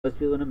Most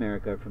people in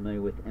America are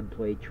familiar with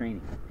employee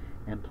training.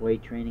 Employee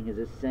training is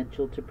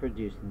essential to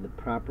producing the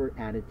proper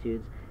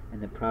attitudes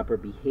and the proper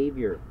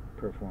behavior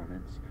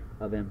performance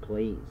of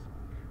employees.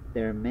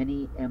 There are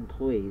many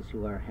employees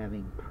who are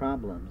having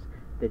problems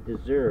that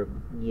deserve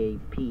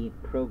EAP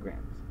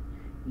programs.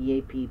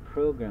 EAP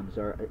programs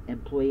are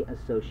employee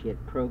associate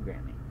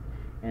programming.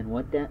 And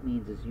what that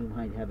means is you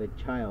might have a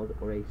child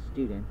or a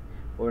student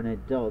or an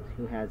adult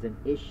who has an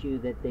issue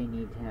that they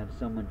need to have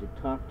someone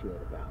to talk to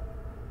it about.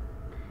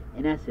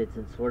 In essence,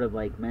 it's sort of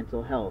like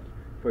mental health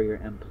for your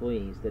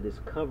employees that is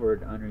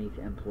covered underneath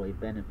employee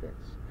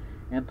benefits.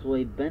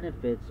 Employee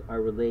benefits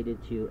are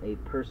related to a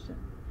person.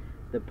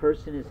 The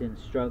person is in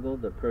struggle,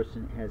 the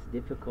person has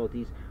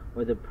difficulties,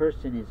 or the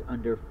person is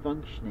under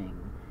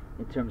functioning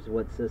in terms of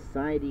what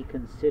society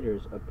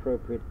considers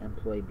appropriate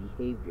employee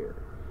behavior.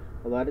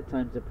 A lot of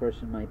times a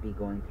person might be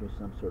going through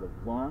some sort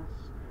of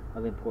loss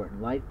of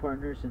important life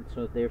partners, and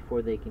so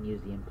therefore they can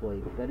use the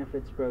employee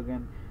benefits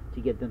program to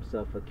get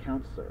themselves a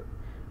counselor.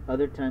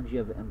 Other times you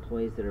have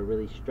employees that are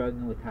really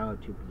struggling with how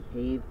to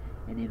behave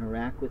and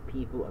interact with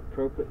people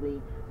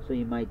appropriately, so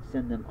you might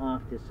send them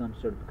off to some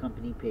sort of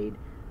company-paid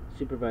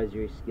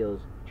supervisory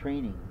skills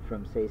training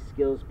from, say,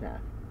 Skills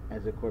Path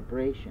as a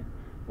corporation,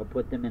 or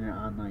put them in an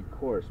online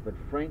course. But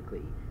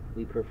frankly,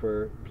 we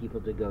prefer people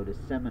to go to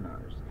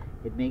seminars.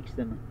 It makes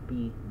them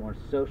be more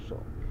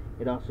social.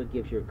 It also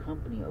gives your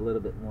company a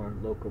little bit more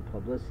local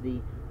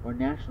publicity or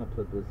national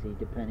publicity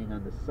depending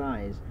on the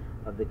size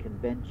of the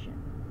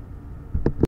convention.